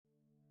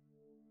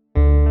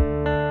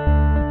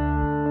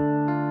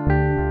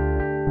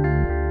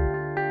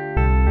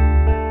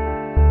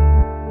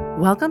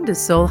Welcome to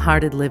Soul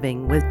Hearted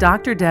Living with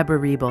Dr. Deborah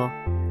Riebel,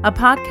 a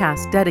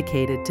podcast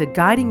dedicated to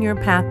guiding your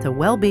path to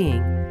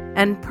well-being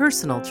and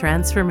personal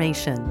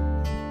transformation.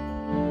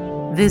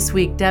 This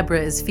week,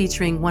 Deborah is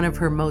featuring one of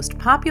her most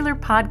popular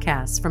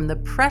podcasts from the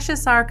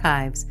precious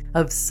archives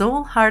of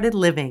Soul Hearted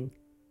Living.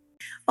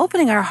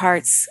 Opening our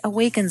hearts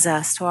awakens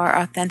us to our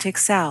authentic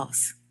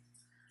selves,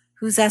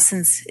 whose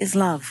essence is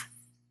love.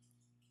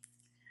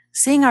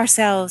 Seeing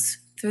ourselves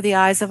through the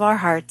eyes of our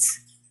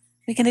hearts,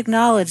 we can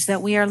acknowledge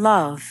that we are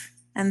love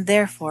and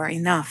therefore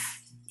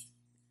enough.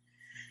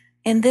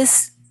 In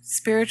this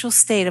spiritual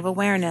state of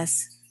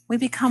awareness, we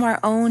become our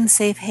own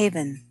safe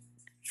haven,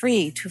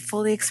 free to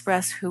fully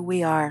express who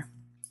we are.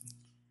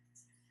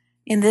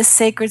 In this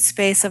sacred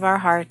space of our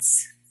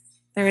hearts,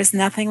 there is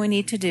nothing we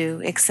need to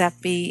do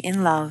except be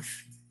in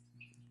love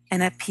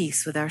and at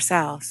peace with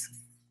ourselves.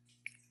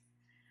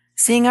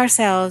 Seeing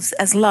ourselves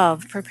as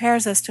love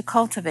prepares us to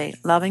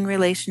cultivate loving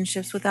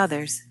relationships with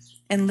others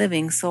and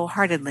living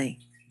soul-heartedly.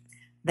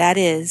 That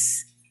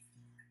is,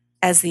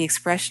 as the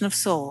expression of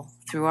soul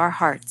through our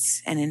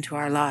hearts and into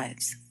our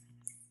lives.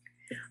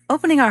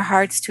 Opening our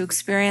hearts to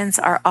experience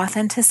our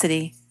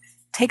authenticity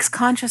takes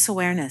conscious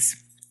awareness.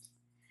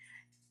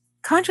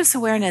 Conscious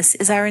awareness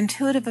is our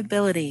intuitive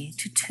ability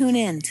to tune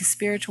in to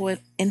spiritual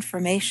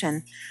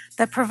information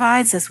that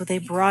provides us with a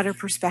broader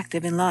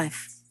perspective in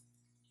life.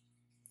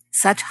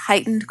 Such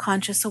heightened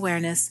conscious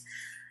awareness,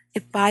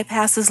 it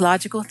bypasses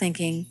logical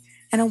thinking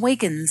and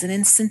awakens an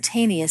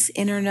instantaneous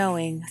inner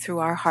knowing through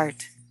our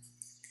heart.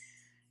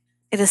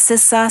 It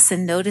assists us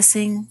in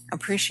noticing,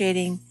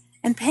 appreciating,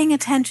 and paying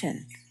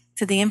attention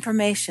to the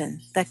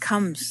information that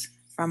comes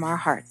from our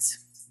hearts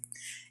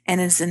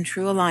and is in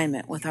true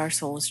alignment with our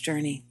soul's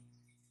journey.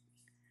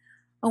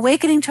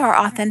 Awakening to our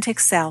authentic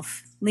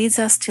self leads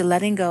us to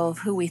letting go of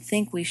who we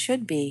think we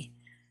should be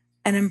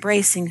and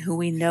embracing who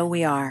we know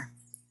we are.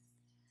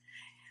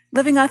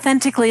 Living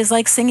authentically is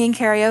like singing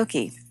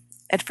karaoke.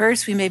 At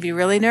first, we may be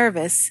really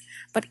nervous,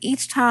 but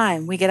each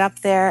time we get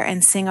up there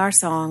and sing our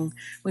song,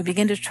 we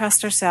begin to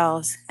trust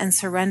ourselves and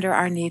surrender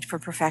our need for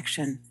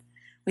perfection.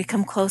 We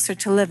come closer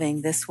to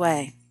living this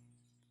way.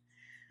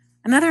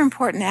 Another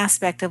important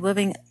aspect of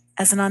living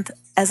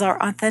as our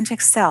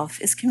authentic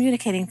self is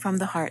communicating from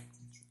the heart.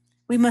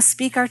 We must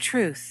speak our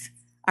truth,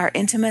 our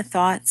intimate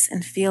thoughts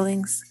and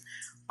feelings,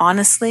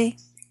 honestly,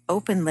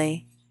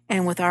 openly,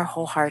 and with our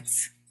whole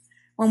hearts.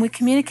 When we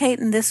communicate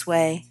in this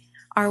way,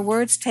 our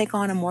words take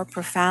on a more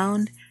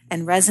profound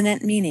and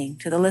resonant meaning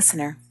to the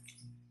listener.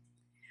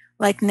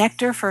 Like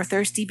nectar for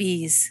thirsty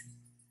bees,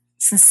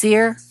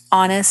 sincere,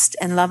 honest,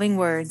 and loving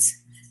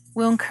words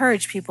will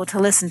encourage people to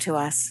listen to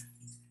us.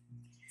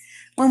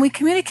 When we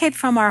communicate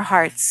from our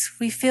hearts,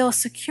 we feel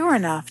secure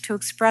enough to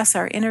express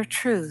our inner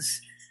truths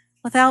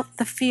without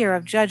the fear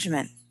of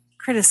judgment,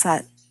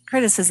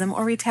 criticism,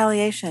 or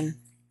retaliation.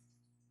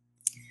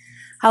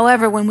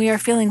 However, when we are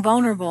feeling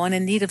vulnerable and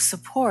in need of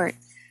support,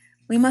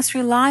 we must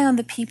rely on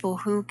the people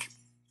who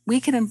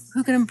can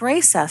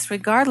embrace us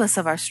regardless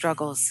of our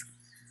struggles,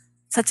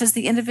 such as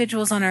the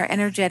individuals on our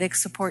energetic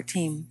support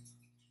team.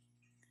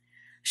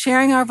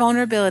 Sharing our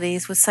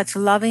vulnerabilities with such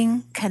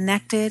loving,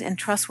 connected, and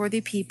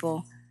trustworthy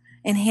people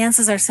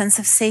enhances our sense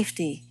of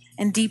safety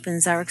and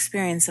deepens our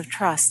experience of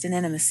trust and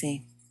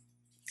intimacy.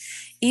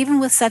 Even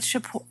with such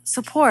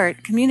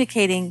support,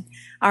 communicating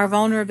our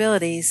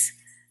vulnerabilities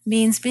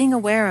means being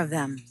aware of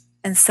them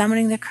and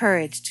summoning the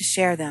courage to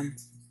share them.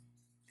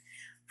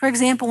 For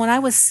example,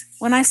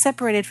 when I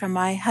separated from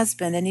my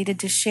husband and needed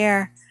to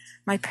share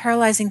my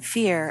paralyzing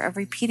fear of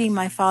repeating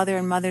my father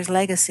and mother's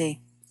legacy,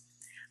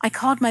 I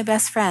called my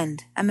best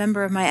friend, a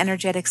member of my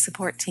energetic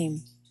support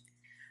team.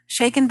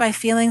 Shaken by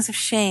feelings of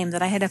shame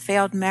that I had a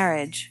failed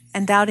marriage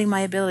and doubting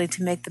my ability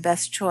to make the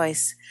best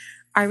choice,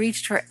 I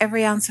reached for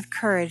every ounce of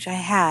courage I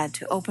had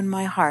to open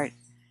my heart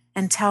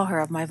and tell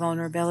her of my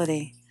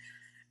vulnerability.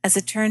 As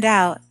it turned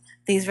out,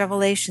 these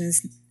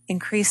revelations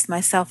increased my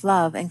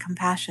self-love and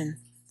compassion.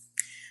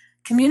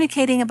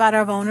 Communicating about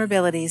our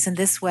vulnerabilities in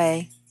this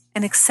way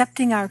and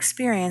accepting our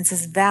experience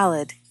as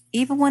valid,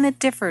 even when it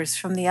differs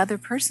from the other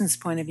person's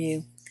point of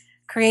view,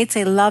 creates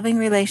a loving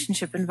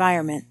relationship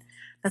environment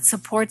that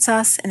supports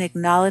us in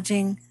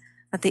acknowledging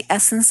that the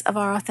essence of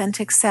our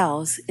authentic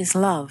selves is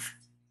love.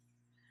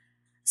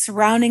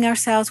 Surrounding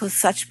ourselves with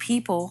such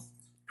people,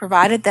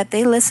 provided that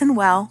they listen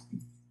well,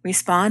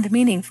 respond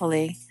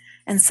meaningfully,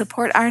 and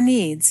support our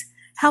needs,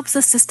 helps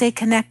us to stay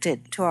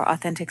connected to our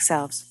authentic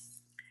selves.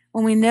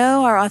 When we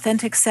know our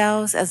authentic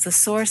selves as the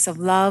source of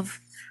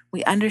love,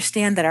 we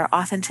understand that our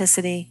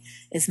authenticity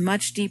is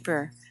much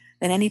deeper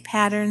than any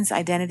patterns,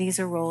 identities,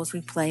 or roles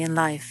we play in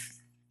life.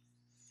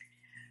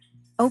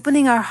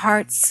 Opening our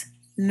hearts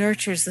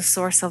nurtures the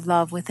source of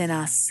love within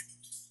us.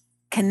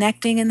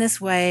 Connecting in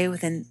this way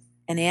with an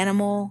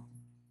animal,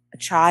 a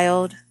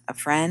child, a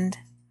friend,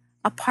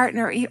 a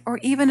partner, or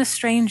even a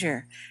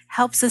stranger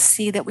helps us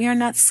see that we are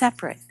not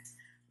separate,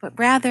 but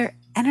rather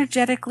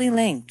energetically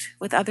linked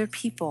with other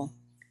people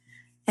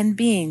and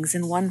beings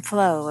in one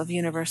flow of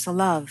universal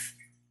love.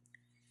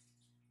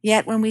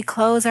 Yet when we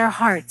close our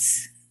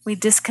hearts, we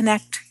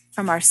disconnect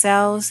from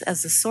ourselves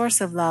as the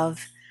source of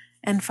love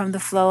and from the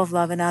flow of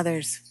love in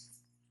others.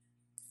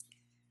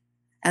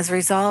 As a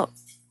result,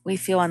 we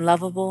feel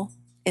unlovable,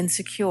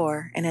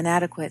 insecure, and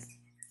inadequate.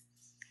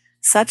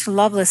 Such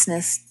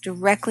lovelessness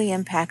directly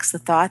impacts the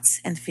thoughts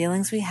and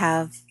feelings we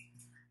have,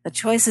 the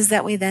choices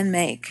that we then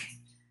make,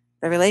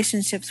 the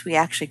relationships we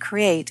actually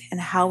create, and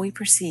how we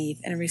perceive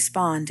and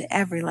respond to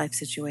every life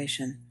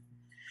situation.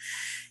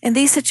 In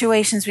these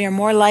situations, we are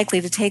more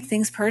likely to take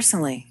things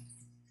personally,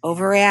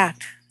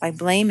 overreact by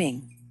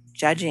blaming,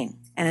 judging,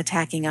 and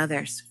attacking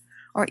others,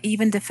 or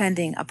even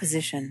defending a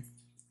position.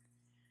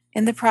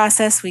 In the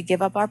process, we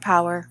give up our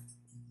power,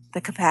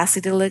 the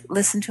capacity to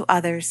listen to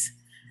others,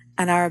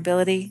 and our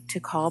ability to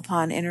call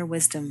upon inner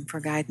wisdom for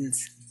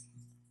guidance.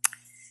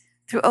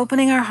 Through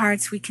opening our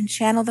hearts, we can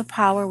channel the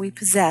power we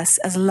possess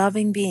as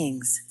loving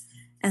beings,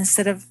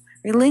 instead of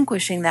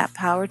relinquishing that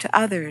power to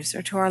others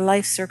or to our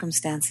life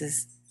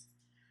circumstances.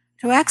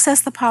 To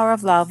access the power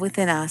of love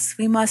within us,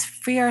 we must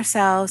free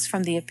ourselves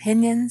from the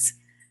opinions,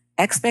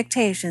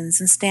 expectations,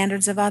 and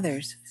standards of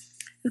others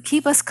who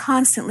keep us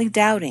constantly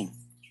doubting,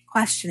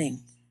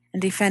 questioning,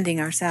 and defending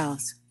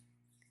ourselves.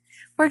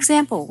 For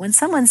example, when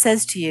someone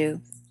says to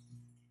you,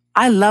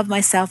 "I love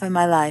myself and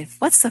my life,"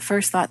 what's the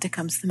first thought that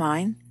comes to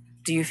mind?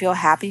 Do you feel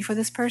happy for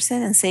this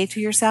person and say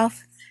to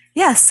yourself,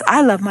 "Yes,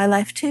 I love my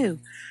life too"?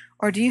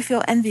 Or do you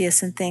feel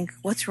envious and think,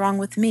 "What's wrong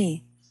with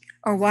me?"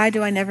 Or "Why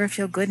do I never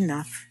feel good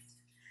enough?"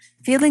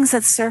 Feelings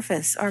that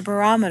surface are a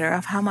barometer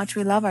of how much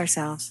we love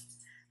ourselves.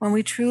 When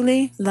we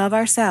truly love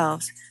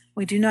ourselves,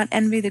 we do not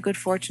envy the good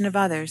fortune of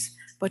others,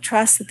 but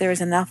trust that there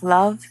is enough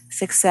love,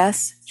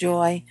 success,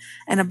 joy,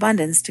 and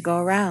abundance to go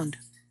around.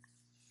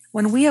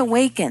 When we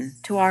awaken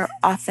to our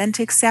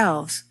authentic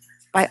selves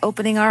by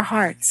opening our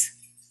hearts,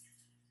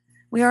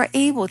 we are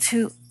able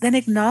to then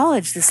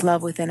acknowledge this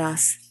love within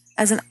us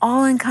as an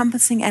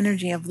all-encompassing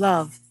energy of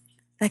love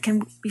that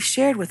can be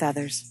shared with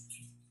others.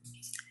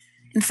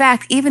 In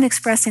fact, even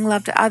expressing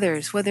love to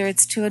others, whether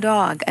it's to a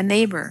dog, a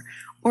neighbor,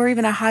 or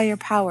even a higher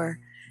power,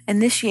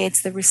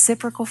 initiates the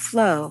reciprocal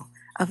flow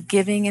of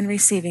giving and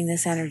receiving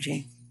this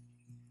energy.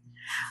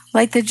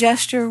 Like the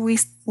gesture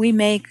we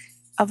make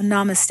of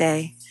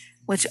namaste,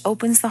 which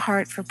opens the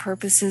heart for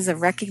purposes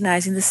of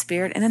recognizing the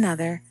spirit in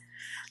another,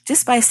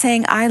 just by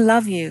saying "I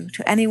love you"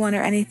 to anyone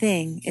or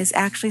anything is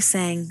actually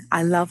saying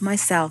 "I love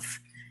myself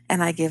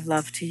and I give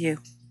love to you."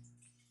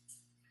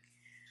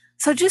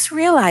 So just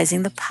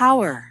realizing the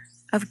power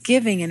of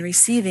giving and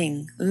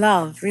receiving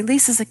love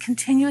releases a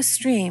continuous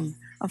stream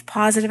of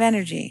positive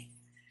energy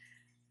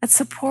that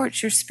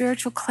supports your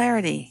spiritual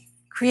clarity,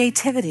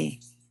 creativity,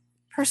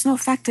 personal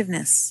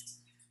effectiveness,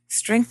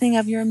 strengthening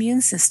of your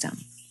immune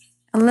system,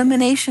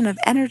 elimination of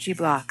energy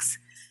blocks,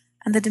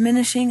 and the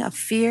diminishing of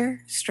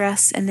fear,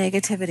 stress, and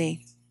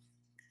negativity.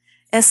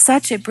 As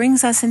such, it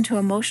brings us into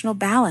emotional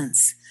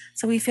balance,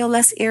 so we feel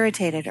less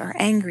irritated or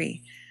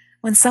angry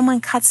when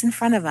someone cuts in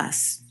front of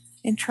us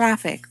in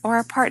traffic or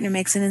our partner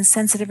makes an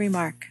insensitive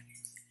remark.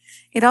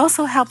 It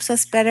also helps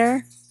us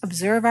better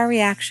observe our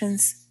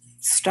reactions,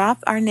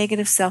 stop our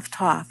negative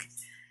self-talk,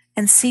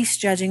 and cease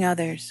judging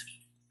others.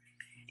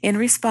 In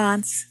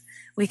response,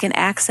 we can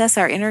access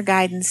our inner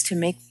guidance to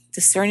make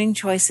discerning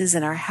choices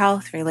in our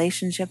health,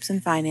 relationships,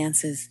 and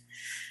finances.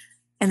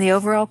 And the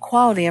overall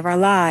quality of our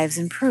lives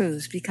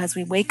improves because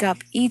we wake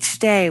up each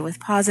day with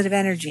positive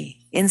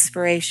energy,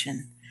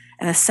 inspiration,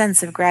 and a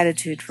sense of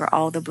gratitude for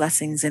all the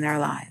blessings in our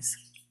lives.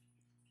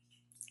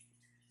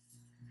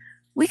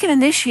 We can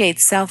initiate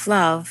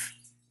self-love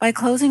by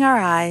closing our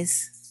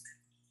eyes,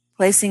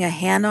 placing a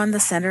hand on the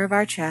center of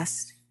our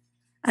chest,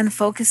 and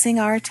focusing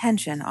our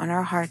attention on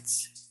our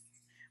hearts.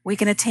 We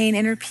can attain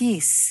inner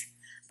peace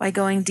by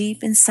going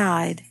deep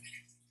inside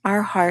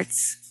our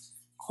hearts,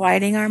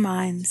 quieting our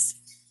minds,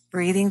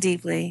 breathing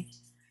deeply,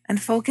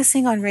 and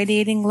focusing on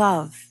radiating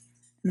love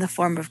in the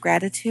form of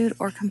gratitude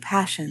or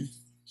compassion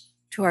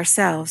to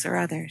ourselves or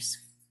others.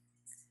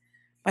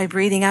 By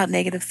breathing out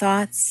negative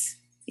thoughts,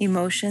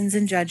 emotions,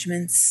 and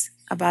judgments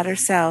about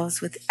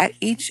ourselves with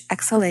each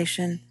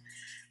exhalation,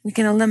 we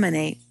can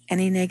eliminate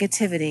any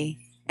negativity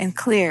and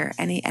clear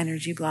any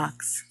energy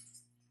blocks.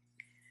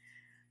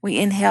 We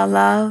inhale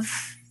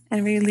love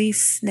and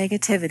release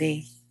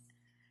negativity.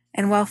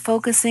 And while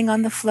focusing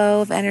on the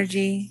flow of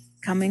energy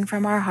coming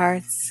from our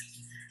hearts,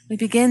 we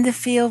begin to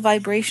feel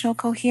vibrational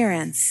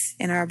coherence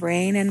in our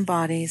brain and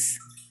bodies.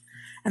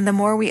 And the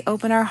more we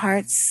open our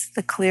hearts,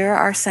 the clearer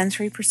our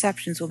sensory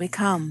perceptions will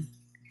become.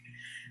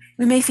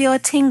 We may feel a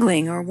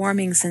tingling or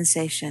warming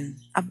sensation,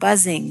 a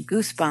buzzing,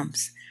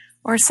 goosebumps,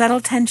 or a subtle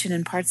tension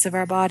in parts of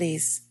our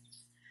bodies.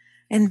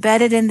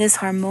 Embedded in this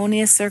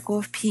harmonious circle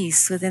of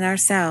peace within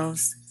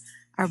ourselves,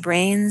 our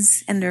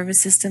brains and nervous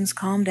systems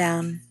calm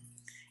down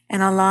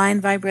and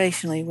align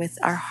vibrationally with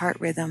our heart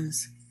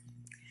rhythms.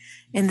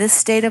 In this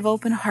state of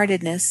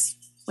open-heartedness,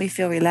 we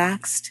feel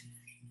relaxed,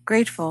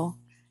 grateful,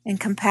 and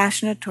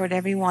compassionate toward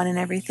everyone and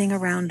everything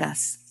around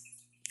us.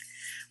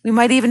 We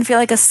might even feel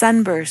like a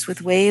sunburst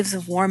with waves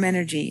of warm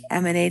energy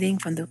emanating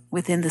from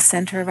within the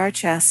center of our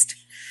chest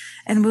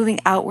and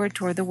moving outward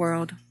toward the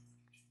world.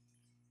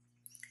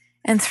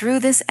 And through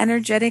this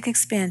energetic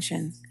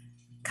expansion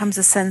comes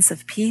a sense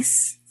of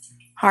peace,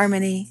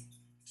 harmony,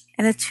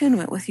 and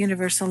attunement with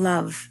universal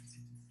love.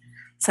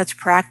 Such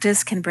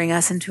practice can bring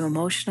us into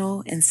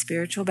emotional and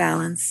spiritual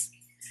balance,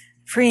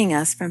 freeing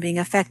us from being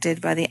affected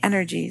by the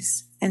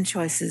energies and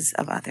choices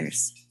of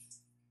others.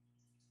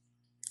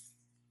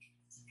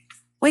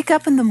 Wake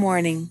up in the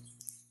morning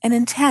and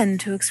intend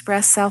to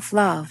express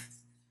self-love.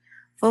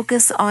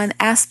 Focus on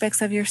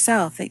aspects of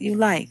yourself that you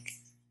like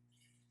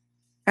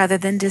rather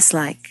than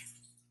dislike.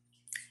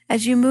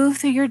 As you move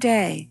through your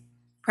day,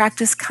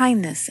 practice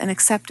kindness and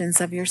acceptance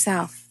of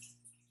yourself.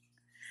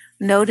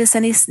 Notice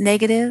any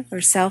negative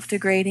or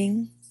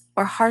self-degrading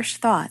or harsh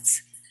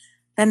thoughts,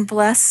 then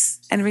bless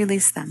and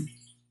release them.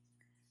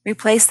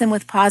 Replace them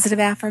with positive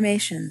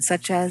affirmations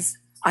such as,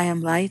 I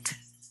am light,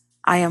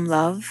 I am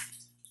love,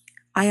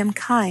 I am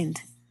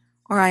kind,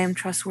 or I am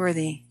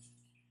trustworthy.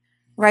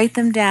 Write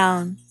them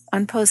down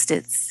on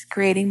Post-its,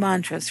 creating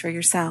mantras for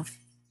yourself.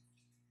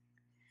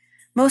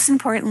 Most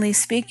importantly,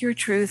 speak your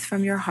truth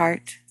from your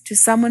heart to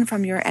someone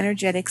from your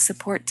energetic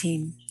support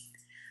team.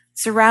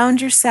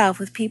 Surround yourself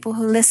with people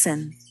who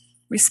listen,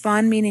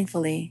 respond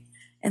meaningfully,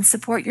 and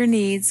support your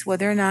needs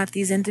whether or not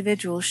these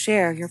individuals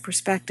share your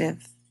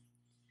perspective.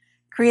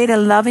 Create a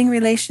loving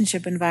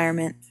relationship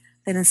environment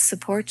that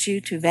supports you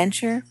to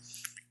venture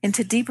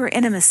into deeper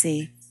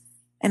intimacy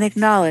and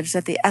acknowledge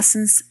that the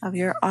essence of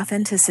your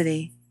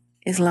authenticity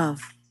is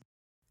love.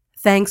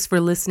 Thanks for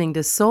listening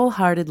to Soul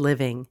Hearted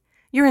Living.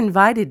 You're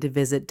invited to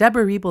visit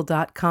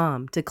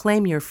DeborahRiebel.com to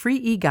claim your free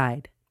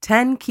e-guide,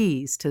 10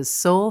 Keys to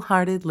Soul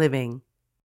Hearted Living.